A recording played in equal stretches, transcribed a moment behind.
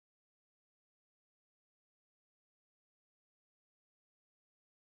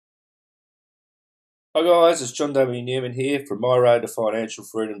Hi guys, it's John W. Newman here from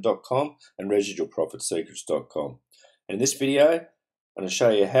myroadtofinancialfreedom.com and residualprofitsecrets.com. And in this video, I'm going to show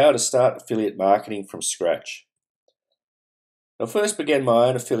you how to start affiliate marketing from scratch. I first began my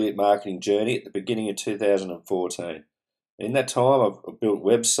own affiliate marketing journey at the beginning of 2014. In that time, I've built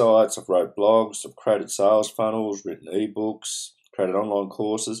websites, I've wrote blogs, I've created sales funnels, written ebooks, created online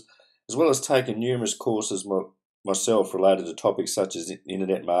courses, as well as taken numerous courses myself related to topics such as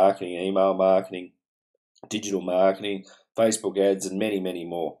internet marketing, email marketing, digital marketing, Facebook ads, and many, many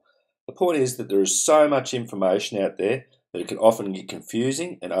more. The point is that there is so much information out there that it can often get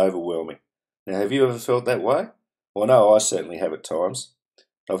confusing and overwhelming. Now, have you ever felt that way? Well, no, I certainly have at times.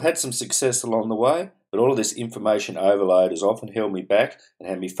 I've had some success along the way, but all of this information overload has often held me back and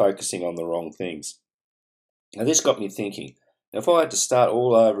had me focusing on the wrong things. Now, this got me thinking, if I had to start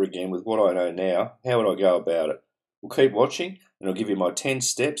all over again with what I know now, how would I go about it? Well, keep watching and I'll give you my 10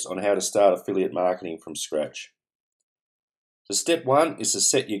 steps on how to start affiliate marketing from scratch. So step 1 is to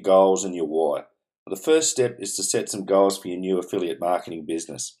set your goals and your why. The first step is to set some goals for your new affiliate marketing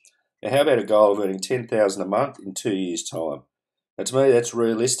business. Now, how about a goal of earning $10,000 a month in 2 years' time? Now, to me, that's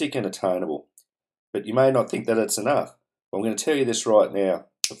realistic and attainable. But you may not think that it's enough. But I'm going to tell you this right now.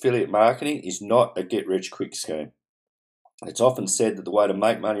 Affiliate marketing is not a get-rich-quick scheme. It's often said that the way to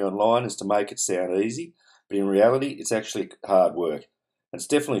make money online is to make it sound easy, but in reality, it's actually hard work. It's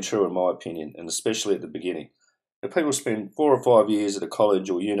definitely true in my opinion, and especially at the beginning. If people spend 4 or 5 years at a college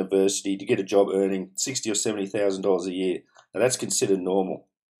or university to get a job earning $60,000 or $70,000 a year, now that's considered normal.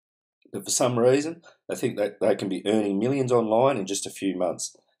 But for some reason, they think that they can be earning millions online in just a few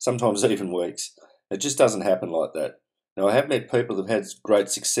months, sometimes even weeks. It just doesn't happen like that. Now, I have met people that have had great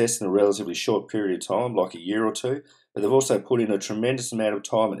success in a relatively short period of time, like a year or two, but they've also put in a tremendous amount of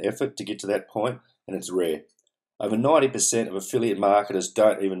time and effort to get to that point, and it's rare. Over 90% of affiliate marketers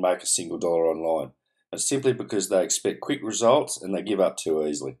don't even make a single dollar online. It's simply because they expect quick results and they give up too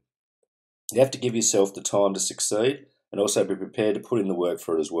easily. You have to give yourself the time to succeed and also be prepared to put in the work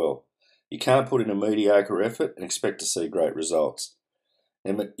for it as well. You can't put in a mediocre effort and expect to see great results.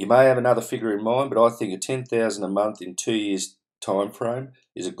 And you may have another figure in mind, but I think a $10,000 a month in 2 years time frame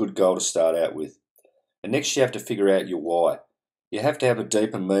is a good goal to start out with. And next you have to figure out your why. You have to have a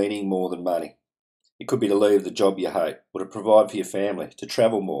deeper meaning more than money. It could be to leave the job you hate, or to provide for your family, to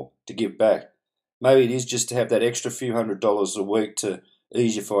travel more, to give back. Maybe it is just to have that extra few $100s a week to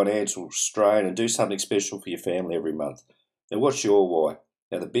ease your financial strain and do something special for your family every month. Now, what's your why?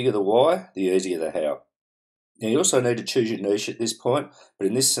 Now, the bigger the why, the easier the how. Now, you also need to choose your niche at this point, but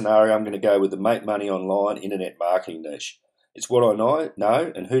in this scenario, I'm going to go with the make money online internet marketing niche. It's what I know,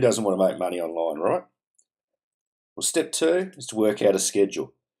 and who doesn't want to make money online, right? Well, step 2 is to work out a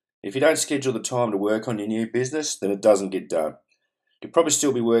schedule. If you don't schedule the time to work on your new business, then it doesn't get done. You'll probably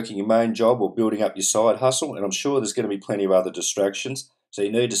still be working your main job or building up your side hustle, and I'm sure there's going to be plenty of other distractions, so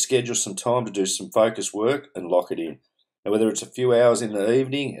you need to schedule some time to do some focused work and lock it in. Now, whether it's a few hours in the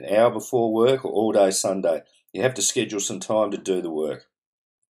evening, an hour before work, or all day Sunday, you have to schedule some time to do the work.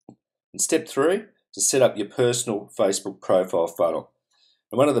 And step 3 is to set up your personal Facebook profile funnel.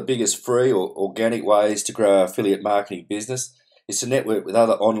 And one of the biggest free or organic ways to grow our affiliate marketing business is to network with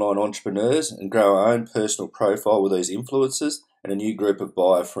other online entrepreneurs and grow our own personal profile with these influencers and a new group of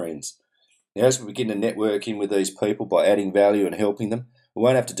buyer friends. Now, as we begin to network in with these people by adding value and helping them, we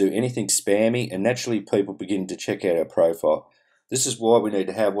won't have to do anything spammy, and naturally people begin to check out our profile. This is why we need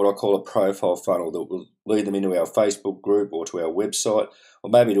to have what I call a profile funnel that will lead them into our Facebook group or to our website, or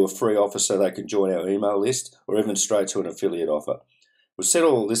maybe to a free offer so they can join our email list, or even straight to an affiliate offer. We'll set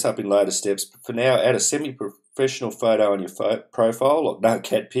all this up in later steps, but for now, add a semi-professional photo on your profile, like no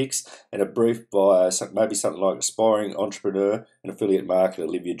cat pics, and a brief bio, maybe something like aspiring entrepreneur and affiliate marketer,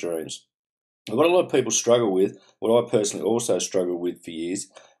 live your dreams. What a lot of people struggle with, what I personally also struggled with for years,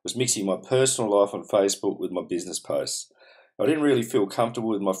 was mixing my personal life on Facebook with my business posts. I didn't really feel comfortable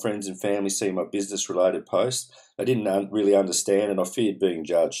with my friends and family seeing my business-related posts. They didn't really understand, and I feared being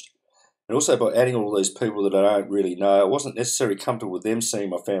judged. And also by adding all these people that I don't really know, I wasn't necessarily comfortable with them seeing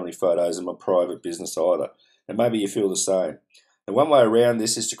my family photos and my private business either. And maybe you feel the same. And one way around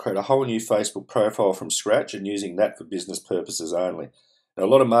this is to create a whole new Facebook profile from scratch and using that for business purposes only. Now, a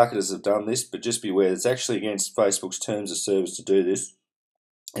lot of marketers have done this, but just be aware it's actually against Facebook's terms of service to do this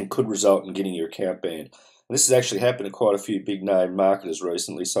and could result in getting your account banned. And this has actually happened to quite a few big name marketers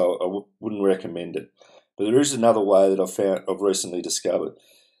recently, so I wouldn't recommend it. But there is another way that I've recently discovered.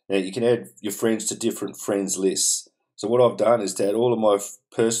 Now, you can add your friends to different friends lists. So what I've done is to add all of my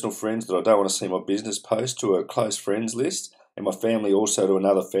personal friends that I don't want to see my business post to a close friends list, and my family also to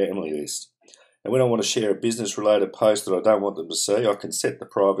another family list. And when I want to share a business-related post that I don't want them to see, I can set the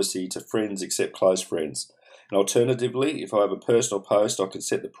privacy to friends except close friends. And alternatively, if I have a personal post, I can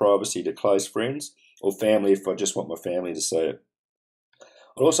set the privacy to close friends or family if I just want my family to see it.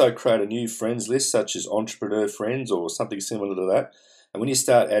 I'll also create a new friends list, such as entrepreneur friends or something similar to that. And when you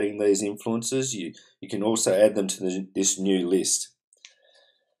start adding these influencers, you can also add them to this new list.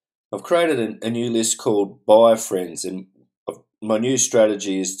 I've created a new list called Buyer Friends, and my new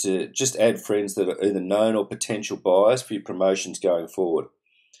strategy is to just add friends that are either known or potential buyers for your promotions going forward.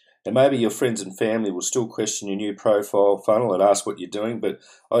 And maybe your friends and family will still question your new profile funnel and ask what you're doing, but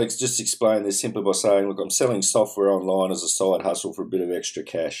I just explain this simply by saying, look, I'm selling software online as a side hustle for a bit of extra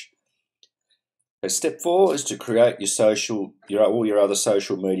cash. Okay, step 4 is to create all your other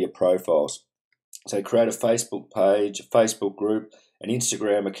social media profiles. So create a Facebook page, a Facebook group, an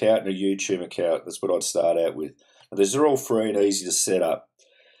Instagram account, and a YouTube account. That's what I'd start out with. Now, these are all free and easy to set up.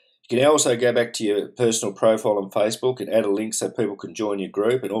 You can also go back to your personal profile on Facebook and add a link so people can join your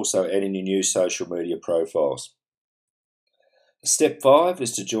group, and also add in your new social media profiles. Step 5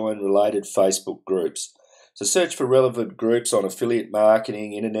 is to join related Facebook groups. So search for relevant groups on affiliate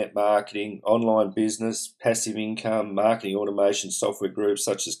marketing, internet marketing, online business, passive income, marketing automation software groups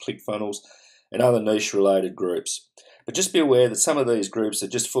such as ClickFunnels, and other niche related groups. But just be aware that some of these groups are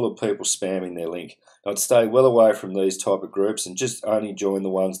just full of people spamming their link. I'd stay well away from these type of groups and just only join the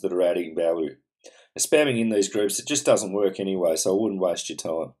ones that are adding value. Spamming in these groups, it just doesn't work anyway, so I wouldn't waste your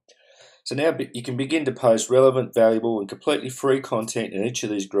time. So now you can begin to post relevant, valuable and completely free content in each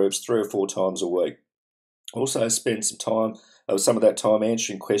of these groups 3 or 4 times a week. Also spend some of that time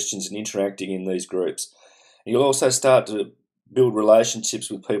answering questions and interacting in these groups. And you'll also start to build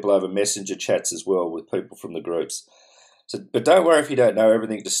relationships with people over messenger chats as well, with people from the groups. But don't worry if you don't know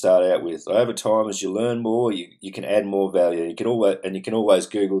everything to start out with. Over time, as you learn more, you can add more value. You can always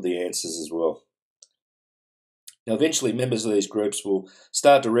Google the answers as well. Now, eventually, members of these groups will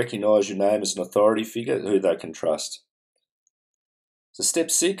start to recognise your name as an authority figure who they can trust. So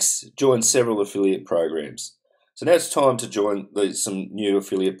step 6, join several affiliate programs. So now it's time to join some new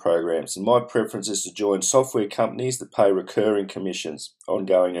affiliate programs. And my preference is to join software companies that pay recurring commissions,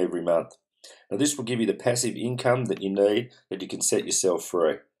 ongoing every month. Now this will give you the passive income that you need, that you can set yourself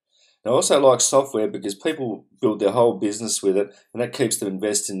free. Now I also like software because people build their whole business with it, and that keeps them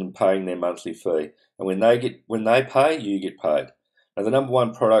invested in paying their monthly fee. And when they pay, you get paid. Now the number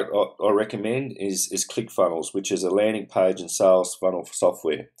one product I recommend is ClickFunnels, which is a landing page and sales funnel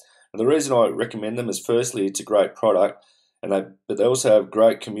software. And the reason I recommend them is, firstly, it's a great product, but they also have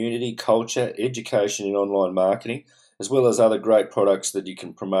great community, culture, education in online marketing, as well as other great products that you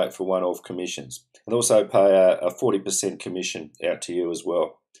can promote for one-off commissions, and also pay a 40% commission out to you as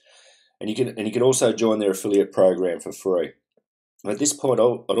well. And you can also join their affiliate program for free. At this point, I'd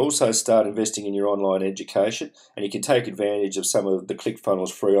also start investing in your online education, and you can take advantage of some of the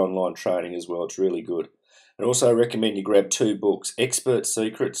ClickFunnels free online training as well. It's really good. I also recommend you grab 2 books, Expert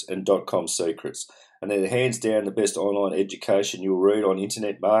Secrets and .com Secrets. And they're hands down the best online education you'll read on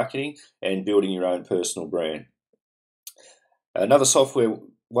internet marketing and building your own personal brand. Another software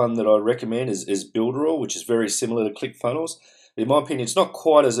one that I recommend is Builderall, which is very similar to ClickFunnels. In my opinion, it's not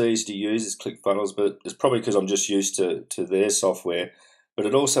quite as easy to use as ClickFunnels, but it's probably because I'm just used to their software. But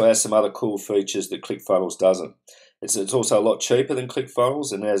it also has some other cool features that ClickFunnels doesn't. It's also a lot cheaper than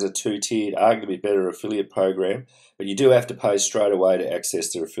ClickFunnels, and has a 2-tiered, arguably better affiliate program, but you do have to pay straight away to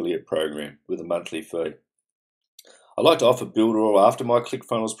access their affiliate program with a monthly fee. I like to offer Builderall after my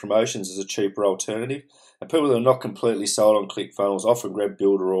ClickFunnels promotions as a cheaper alternative, and people that are not completely sold on ClickFunnels often grab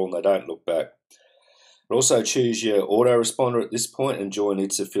Builderall and they don't look back. But also choose your autoresponder at this point and join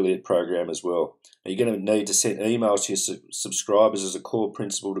its affiliate program as well. Now, you're going to need to send emails to your subscribers as a core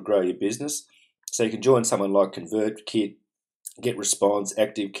principle to grow your business. So you can join someone like ConvertKit, GetResponse,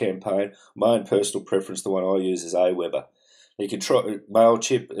 ActiveCampaign. My own personal preference, the one I use, is Aweber. You can try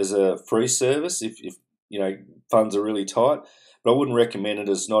MailChimp as a free service if funds are really tight, but I wouldn't recommend it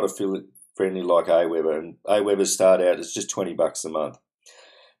as not affiliate friendly like Aweber. And Aweber start out as just $20 a month.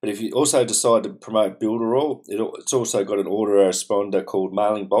 But if you also decide to promote Builderall, it's also got an autoresponder called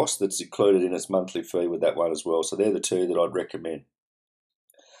Mailing Boss that's included in its monthly fee with that one as well. So they're the 2 that I'd recommend.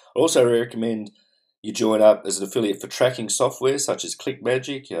 I also recommend you join up as an affiliate for tracking software such as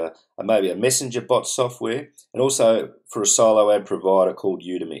ClickMagic, maybe a messenger bot software, and also for a solo ad provider called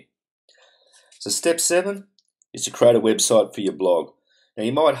Udemy. So step 7 is to create a website for your blog. Now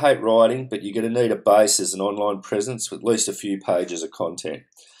you might hate writing, but you're going to need a base as an online presence with at least a few pages of content.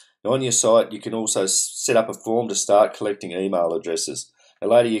 Now on your site, you can also set up a form to start collecting email addresses. Now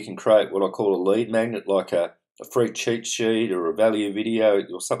later you can create what I call a lead magnet, like a a free cheat sheet or a value video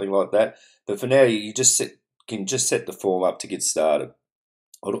or something like that. But for now, you can just set the form up to get started.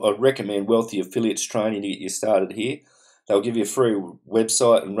 I'd recommend Wealthy Affiliates Training to get you started here. They'll give you a free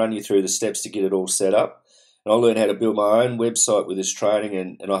website and run you through the steps to get it all set up. And I'll learn how to build my own website with this training,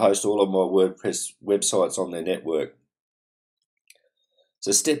 and I host all of my WordPress websites on their network.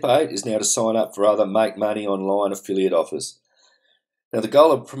 So step 8 is now to sign up for other make money online affiliate offers. Now the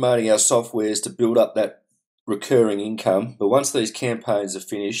goal of promoting our software is to build up that recurring income, but once these campaigns are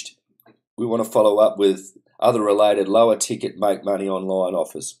finished, we want to follow up with other related lower ticket make money online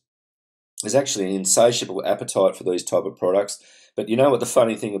offers. There's actually an insatiable appetite for these type of products, but you know what the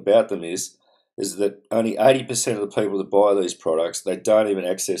funny thing about them is that only 80% of the people that buy these products, they don't even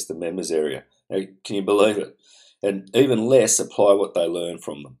access the members area. Now, can you believe it? And even less apply what they learn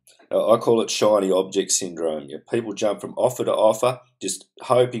from them. I call it shiny object syndrome. People jump from offer to offer, just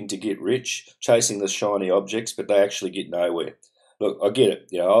hoping to get rich, chasing the shiny objects, but they actually get nowhere. Look, I get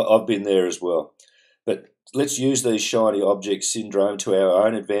it. I've been there as well. But let's use these shiny object syndrome to our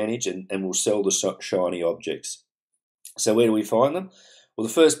own advantage, and we'll sell the shiny objects. So where do we find them? Well,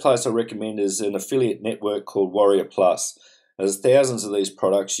 the first place I recommend is an affiliate network called Warrior Plus. There's thousands of these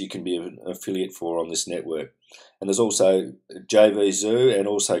products you can be an affiliate for on this network. And there's also SOOOO and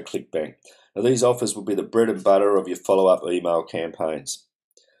also ClickBank. Now these offers will be the bread and butter of your follow-up email campaigns.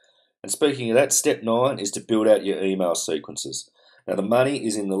 And speaking of that, step 9 is to build out your email sequences. Now the money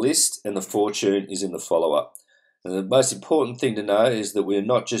is in the list and the fortune is in the follow-up. And the most important thing to know is that we're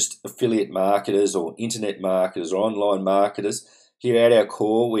not just affiliate marketers or internet marketers or online marketers. Here at our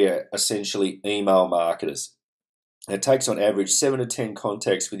core, we are essentially email marketers. It takes on average 7 to 10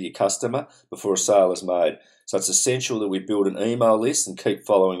 contacts with your customer before a sale is made. So it's essential that we build an email list and keep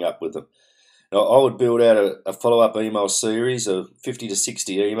following up with them. Now, I would build out a follow-up email series of 50 to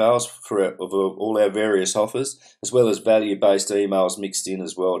 60 emails of all our various offers, as well as value-based emails mixed in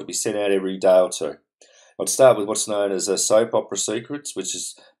as well to be sent out every day or two. I'd start with what's known as soap opera secrets, which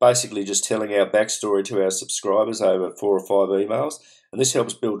is basically just telling our backstory to our subscribers over 4 or 5 emails, and this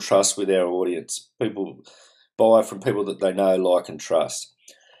helps build trust with our audience. People buy from people that they know, like, and trust.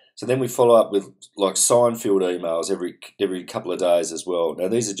 So then we follow up with like sign-filled emails every couple of days as well. Now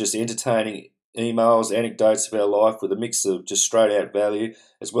these are just entertaining emails, anecdotes of our life with a mix of just straight out value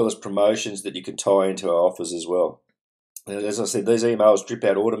as well as promotions that you can tie into our offers as well. And as I said, these emails drip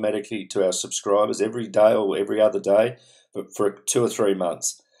out automatically to our subscribers every day or every other day for 2 or 3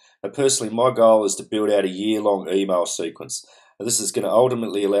 months. Now personally, my goal is to build out a year-long email sequence. Now, this is going to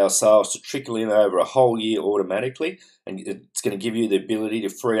ultimately allow sales to trickle in over a whole year automatically, and it's going to give you the ability to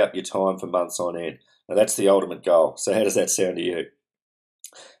free up your time for months on end. Now that's the ultimate goal. So how does that sound to you?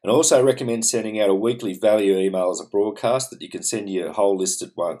 And I also recommend sending out a weekly value email as a broadcast that you can send your whole list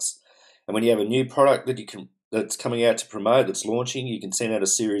at once. And when you have a new product that's coming out to promote, that's launching, you can send out a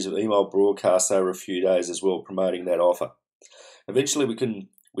series of email broadcasts over a few days as well, promoting that offer. Eventually we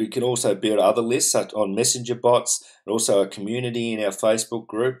can also build other lists on messenger bots and also a community in our Facebook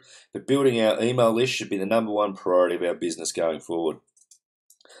group. But building our email list should be the #1 priority of our business going forward.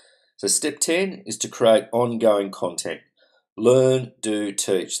 So step 10 is to create ongoing content. Learn, do,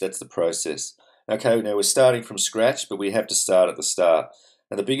 teach. That's the process. Okay, now we're starting from scratch, but we have to start at the start.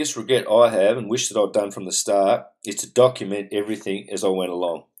 Now the biggest regret I have and wish that I'd done from the start is to document everything as I went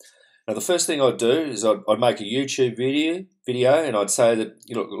along. Now the first thing I'd do is I'd make a YouTube video and I'd say that,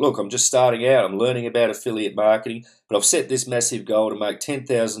 look, I'm just starting out, I'm learning about affiliate marketing, but I've set this massive goal to make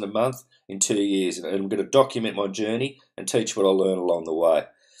 $10,000 a month in 2 years, and I'm going to document my journey and teach what I learn along the way.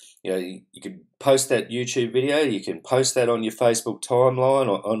 You can post that YouTube video, you can post that on your Facebook timeline,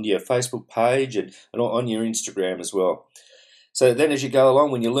 or on your Facebook page, and on your Instagram as well. So then as you go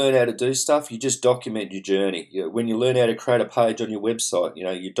along, when you learn how to do stuff, you just document your journey. When you learn how to create a page on your website,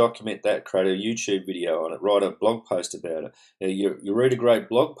 you document that, create a YouTube video on it, write a blog post about it. You read a great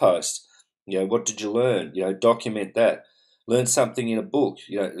blog post. What did you learn? Document that. Learn something in a book,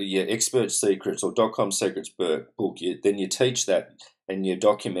 your Expert Secrets or .com Secrets book. Then you teach that and you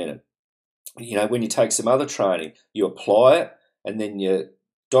document it. When you take some other training, you apply it and then you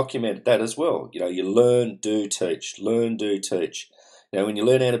document that as well. You learn, do, teach. Learn, do, teach. When you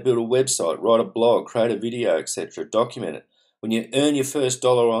learn how to build a website, write a blog, create a video, etc., document it. When you earn your first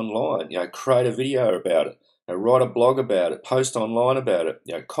dollar online, create a video about it. Write a blog about it. Post online about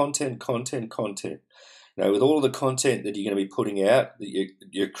it. Content. With all of the content that you're going to be putting out,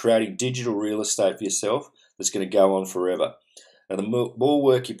 you're creating digital real estate for yourself that's going to go on forever. Now, the more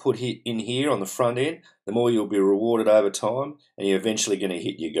work you put in here on the front end, the more you'll be rewarded over time, and you're eventually going to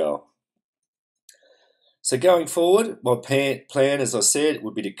hit your goal. So going forward, my plan, as I said,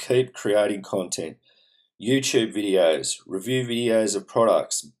 would be to keep creating content. YouTube videos, review videos of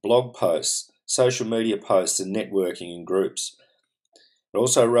products, blog posts, social media posts and networking in groups. I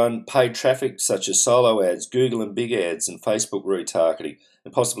also run paid traffic such as solo ads, Google and Bing ads and Facebook retargeting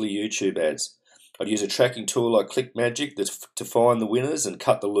and possibly YouTube ads. I'd use a tracking tool like ClickMagick to find the winners and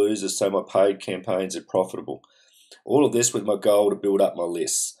cut the losers so my paid campaigns are profitable. All of this with my goal to build up my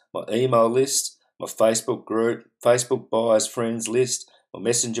lists, my email list, my Facebook group, Facebook buyers friends list, my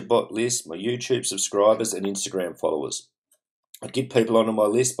messenger bot list, my YouTube subscribers and Instagram followers. I'd get people onto my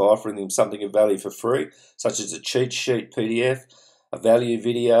list by offering them something of value for free, such as a cheat sheet PDF, a value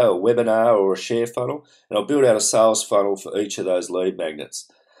video, a webinar or a share funnel, and I'll build out a sales funnel for each of those lead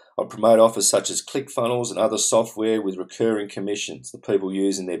magnets. I'll promote offers such as ClickFunnels and other software with recurring commissions that people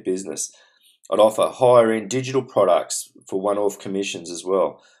use in their business. I'd offer higher-end digital products for one-off commissions as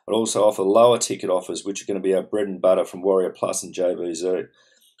well. I'd also offer lower ticket offers, which are going to be our bread and butter from Warrior Plus and JVZ.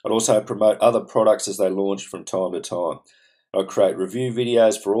 I'd also promote other products as they launch from time to time. I'd create review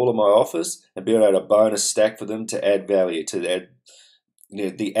videos for all of my offers and build out a bonus stack for them to add value, to add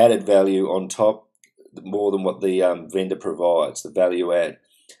the added value on top, more than what the vendor provides, the value add.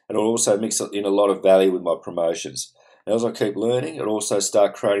 And I'll also mix in a lot of value with my promotions. And as I keep learning, I'll also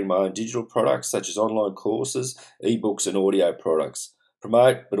start creating my own digital products such as online courses, ebooks and audio products.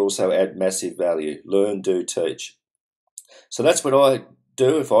 Promote, but also add massive value. Learn, do, teach. So that's what I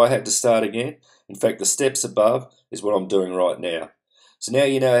do if I had to start again. In fact, the steps above is what I'm doing right now. So now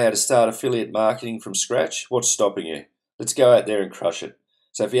you know how to start affiliate marketing from scratch. What's stopping you? Let's go out there and crush it.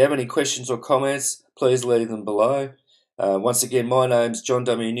 So if you have any questions or comments, please leave them below. Once again, my name's John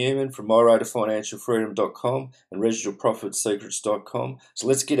W. Newman from myroadtofinancialfreedom.com and residualprofitsecrets.com. So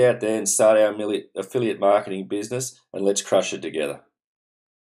let's get out there and start our affiliate marketing business and let's crush it together.